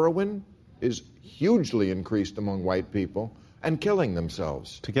on heroin is hugely increased among white people, and killing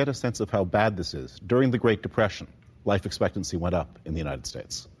themselves. To get a sense of how bad this is, during the Great Depression, life expectancy went up in the United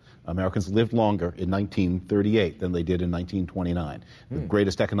States. Americans lived longer in 1938 than they did in 1929, the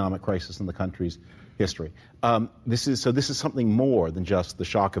greatest economic crisis in the country's history. This is something more than just the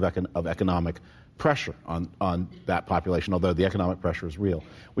shock of economic pressure on that population, although the economic pressure is real.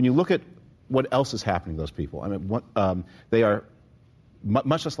 When you look at what else is happening to those people, I mean, they are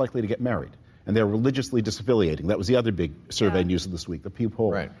much less likely to get married, and they're religiously disaffiliating. That was the other big survey news of this week, the Pew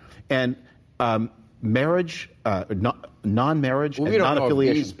poll. Right. And marriage, non-marriage, and non-affiliation. We don't know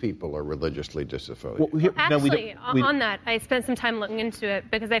if these people are religiously disaffiliated. Actually, on that, I spent some time looking into it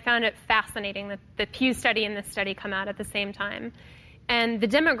because I found it fascinating that the Pew study and this study come out at the same time. And the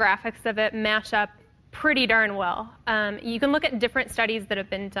demographics of it match up pretty darn well. You can look at different studies that have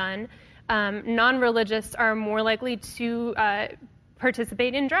been done. Non-religious are more likely to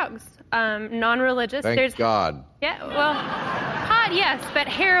participate in drugs. Non-religious, Thank God. Yeah, well, pot, yes, but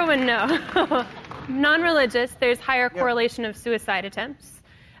heroin, no. Non-religious, there's higher correlation of suicide attempts.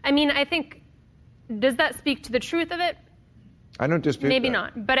 I mean, I think, does that speak to the truth of it? I don't dispute Maybe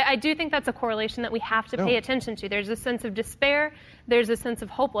that. not, but I do think that's a correlation that we have to pay attention to. There's a sense of despair, there's a sense of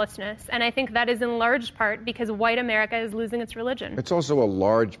hopelessness, and I think that is in large part because white America is losing its religion. It's also a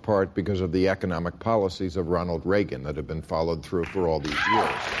large part because of the economic policies of Ronald Reagan that have been followed through for all these years.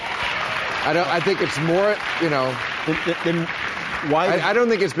 I think it's more, I don't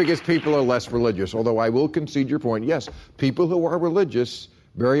think it's because people are less religious, although I will concede your point. Yes, people who are religious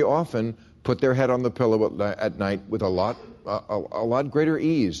very often put their head on the pillow at night with a lot greater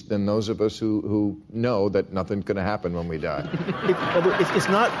ease than those of us who know that nothing's going to happen when we die. It's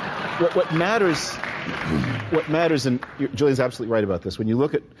not what matters. What matters, and Julian's absolutely right about this. When you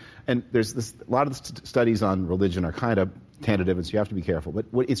look at, and there's a lot of the studies on religion are kind of tentative, and so you have to be careful. But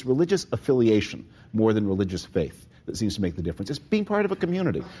it's religious affiliation more than religious faith that seems to make the difference. It's being part of a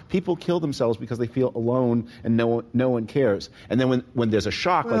community. People kill themselves because they feel alone and no one cares. And then when there's a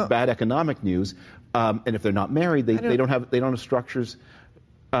shock, like bad economic news, and if they're not married, they don't have structures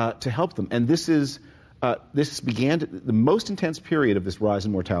to help them. And this began the most intense period of this rise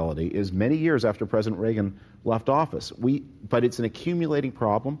in mortality is many years after President Reagan left office. But it's an accumulating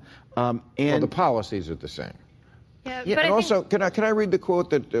problem. And the policies are the same. Yeah, and also, can I read the quote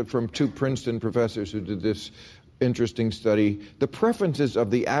that from two Princeton professors who did this interesting study? The preferences of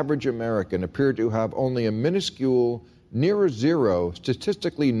the average American appear to have only a minuscule, near zero,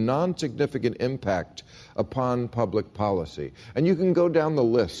 statistically non-significant impact upon public policy. And you can go down the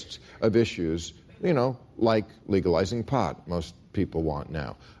list of issues, like legalizing pot, most people want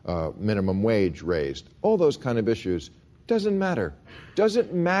now, minimum wage raised, all those kind of issues. Doesn't matter.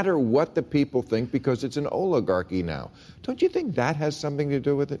 Doesn't matter what the people think because it's an oligarchy now. Don't you think that has something to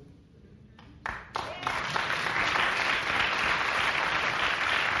do with it?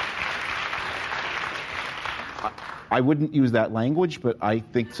 I wouldn't use that language, but I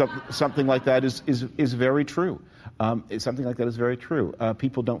think something like that is very true. Something like that is very true.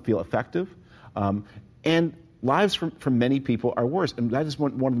 People don't feel effective, and lives for many people are worse. And that is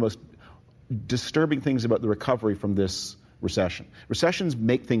one of the most disturbing things about the recovery from this recession. Recessions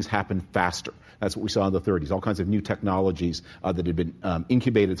make things happen faster. That's what we saw in the 30s. All kinds of new technologies that had been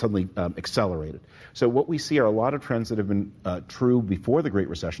incubated suddenly accelerated. So what we see are a lot of trends that have been true before the Great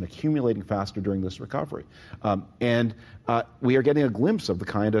Recession, accumulating faster during this recovery. And we are getting a glimpse of the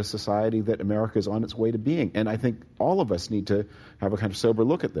kind of society that America is on its way to being. And I think all of us need to have a kind of sober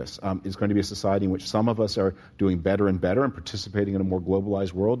look at this. It's going to be a society in which some of us are doing better and better and participating in a more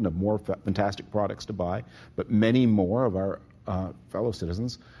globalized world and have more fantastic products to buy. But many more of our fellow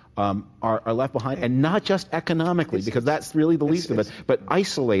citizens are left behind, and not just economically, because that's really the least of it, but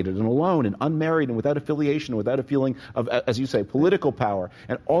isolated and alone and unmarried and without affiliation, without a feeling of, as you say, political power,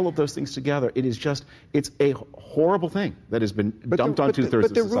 and all of those things together. It's a horrible thing that has been dumped on two-thirds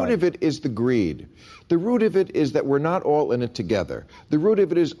of society. But the root of it is the greed. The root of it is that we're not all in it together. The root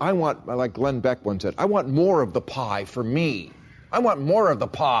of it is, like Glenn Beck once said, I want more of the pie for me. I want more of the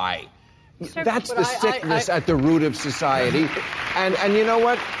pie. That's the sickness at the root of society. And you know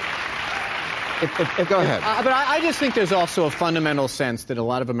what? Go ahead. But I just think there's also a fundamental sense that a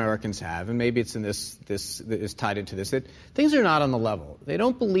lot of Americans have, and maybe it's in this is tied into this, that things are not on the level. They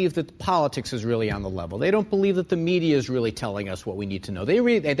don't believe that politics is really on the level. They don't believe that the media is really telling us what we need to know.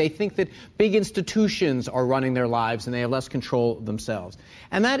 They think that big institutions are running their lives and they have less control themselves.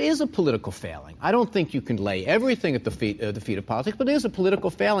 And that is a political failing. I don't think you can lay everything at the feet of politics, but it is a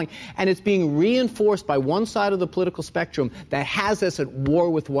political failing, and it's being reinforced by one side of the political spectrum that has us at war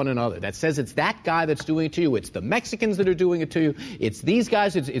with one another, that says it's that guy that's doing it to you, it's the Mexicans that are doing it to you, it's these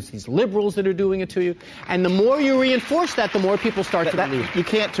guys, it's these liberals that are doing it to you. And the more you reinforce that, the more people start to believe it. You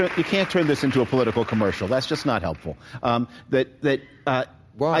can't turn this into a political commercial. That's just not helpful. I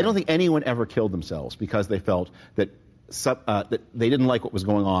don't think anyone ever killed themselves because they felt that they didn't like what was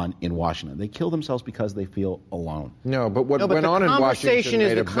going on in Washington. They kill themselves because they feel alone. No, but what went on in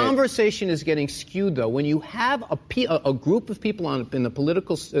Washington the conversation is getting skewed, though. When you have a group of people in the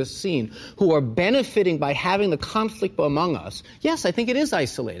political scene who are benefiting by having the conflict among us, yes, I think it is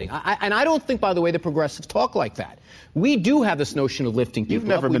isolating. And I don't think, by the way, the progressives talk like that. We do have this notion of lifting people up. You've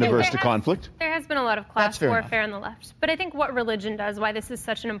never been averse to conflict. There has been a lot of class warfare on the left. But I think what religion does, why this is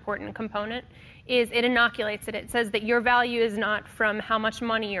such an important component, is it inoculates it. It says that your value is not from how much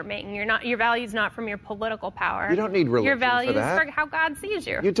money you're making. Your value is not from your political power. You don't need religion for that. Your value is for how God sees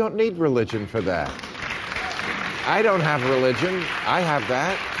you. You don't need religion for that. I don't have religion. I have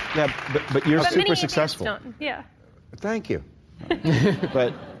that. Yeah, but you're super successful. Don't. Yeah. Thank you.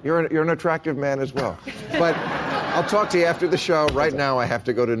 But you're an attractive man as well. But I'll talk to you after the show. Right now, I have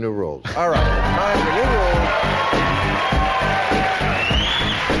to go to New Rules. All right, time for New Rules.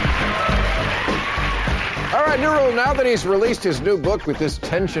 All right, New Rule, now that he's released his new book with this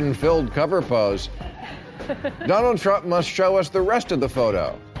tension-filled cover pose, Donald Trump must show us the rest of the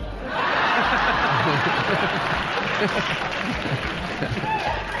photo.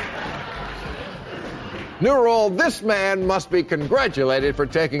 New Rule, this man must be congratulated for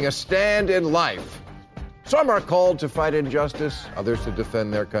taking a stand in life. Some are called to fight injustice, others to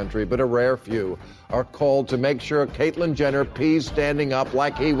defend their country, but a rare few are called to make sure Caitlyn Jenner pees standing up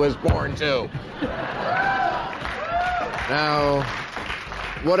like he was born to. Now,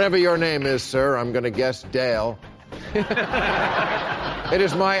 whatever your name is, sir, I'm going to guess Dale. It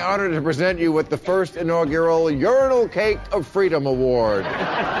is my honor to present you with the first inaugural Urinal Cake of Freedom Award.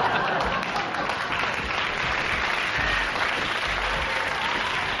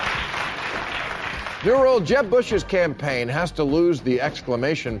 New rule, Jeb Bush's campaign has to lose the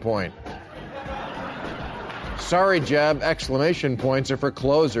exclamation point. Sorry, Jeb, exclamation points are for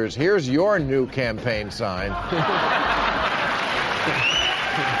closers. Here's your new campaign sign.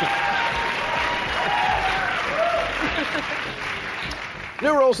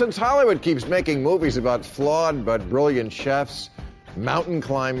 New rule, since Hollywood keeps making movies about flawed but brilliant chefs, mountain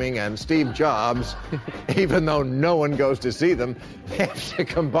climbing, and Steve Jobs, even though no one goes to see them, they have to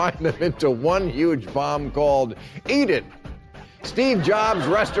combine them into one huge bomb called Eat It, Steve Jobs'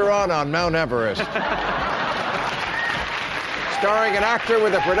 Restaurant on Mount Everest. Starring an actor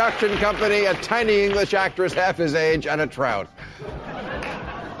with a production company, a tiny English actress half his age, and a trout.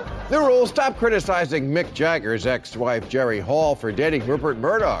 New rule, stop criticizing Mick Jagger's ex-wife, Jerry Hall, for dating Rupert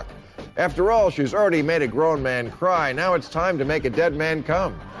Murdoch. After all, she's already made a grown man cry. Now it's time to make a dead man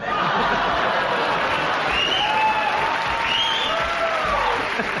come.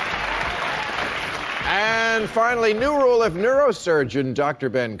 And finally, new rule, if neurosurgeon Dr.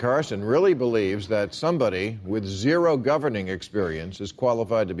 Ben Carson really believes that somebody with zero governing experience is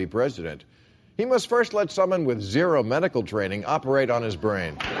qualified to be president, he must first let someone with zero medical training operate on his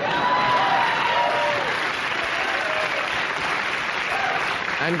brain.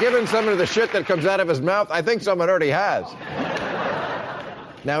 And given some of the shit that comes out of his mouth, I think someone already has.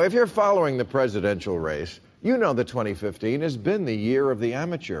 Now, if you're following the presidential race, you know that 2015 has been the year of the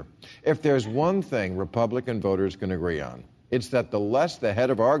amateur. If there's one thing Republican voters can agree on, it's that the less the head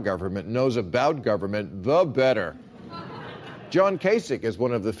of our government knows about government, the better. John Kasich is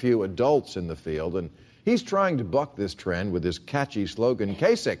one of the few adults in the field, and he's trying to buck this trend with his catchy slogan,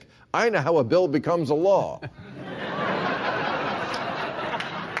 Kasich, I know how a bill becomes a law.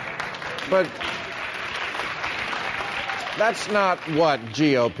 But that's not what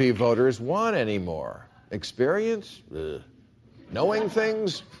GOP voters want anymore. Experience? Ugh. Knowing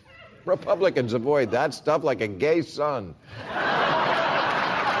things? Republicans avoid that stuff like a gay son.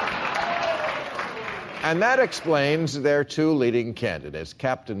 And that explains their two leading candidates,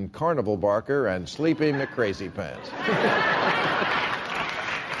 Captain Carnival Barker and Sleepy McCrazy Pants.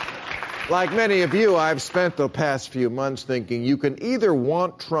 Like many of you, I've spent the past few months thinking you can either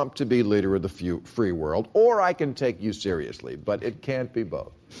want Trump to be leader of the free world, or I can take you seriously, but it can't be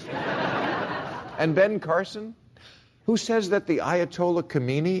both. And Ben Carson, who says that the Ayatollah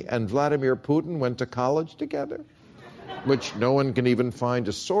Khomeini and Vladimir Putin went to college together, which no one can even find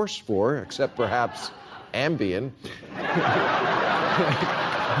a source for, except perhaps Ambien.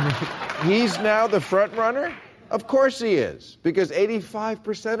 He's now the front runner? Of course he is, because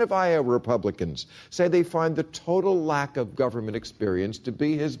 85% of Iowa Republicans say they find the total lack of government experience to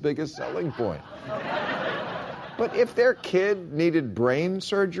be his biggest selling point. But if their kid needed brain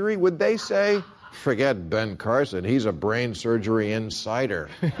surgery, would they say, forget Ben Carson, he's a brain surgery insider?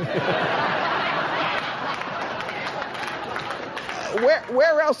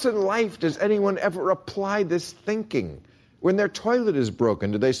 Where else in life does anyone ever apply this thinking? When their toilet is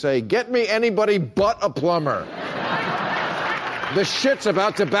broken, do they say, get me anybody but a plumber? The shit's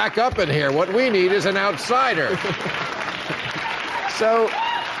about to back up in here. What we need is an outsider. So,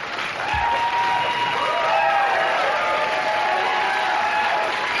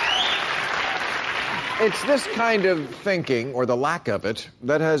 it's this kind of thinking, or the lack of it,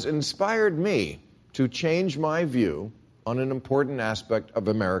 that has inspired me to change my view on an important aspect of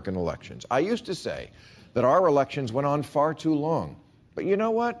American elections. I used to say that our elections went on far too long. But you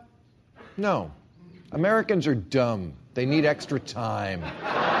know what? No. Americans are dumb. They need extra time.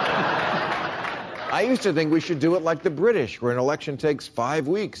 I used to think we should do it like the British, where an election takes 5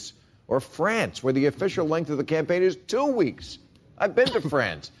 weeks. Or France, where the official length of the campaign is 2 weeks. I've been to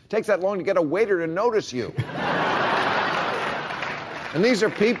France. It takes that long to get a waiter to notice you. And these are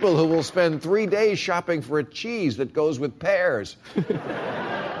people who will spend 3 days shopping for a cheese that goes with pears.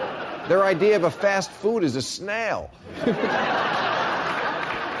 Their idea of a fast food is a snail.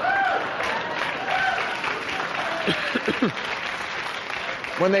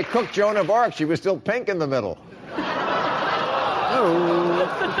 When they cooked Joan of Arc, she was still pink in the middle.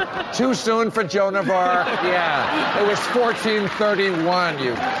 Oh. Too soon for Joan of Arc. Yeah, it was 1431,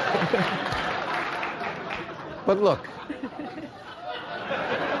 you. But look,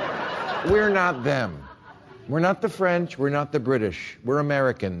 we're not them. We're not the French, we're not the British. We're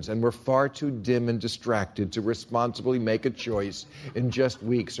Americans, and we're far too dim and distracted to responsibly make a choice in just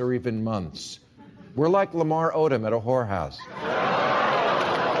weeks or even months. We're like Lamar Odom at a whorehouse.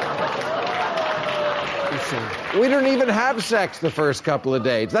 We don't even have sex the first couple of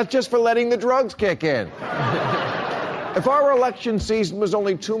days. That's just for letting the drugs kick in. If our election season was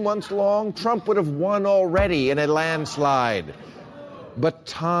only 2 months long, Trump would have won already in a landslide. But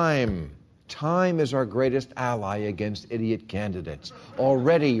time is our greatest ally against idiot candidates.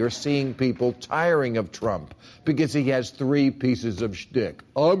 Already you're seeing people tiring of Trump because he has 3 pieces of shtick.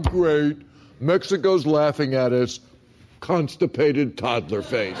 I'm great. Mexico's laughing at us. Constipated toddler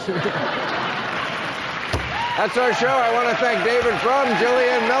face. That's our show. I want to thank David Frum,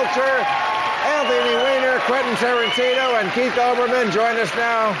 Jillian Melcher, Anthony Weiner, Quentin Tarantino, and Keith Olbermann. Join us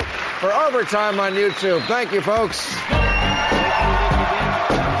now for Overtime on YouTube. Thank you, folks.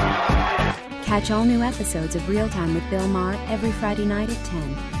 Catch all new episodes of Real Time with Bill Maher every Friday night at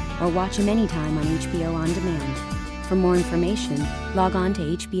 10, or watch him anytime on HBO On Demand. For more information, log on to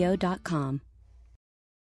HBO.com.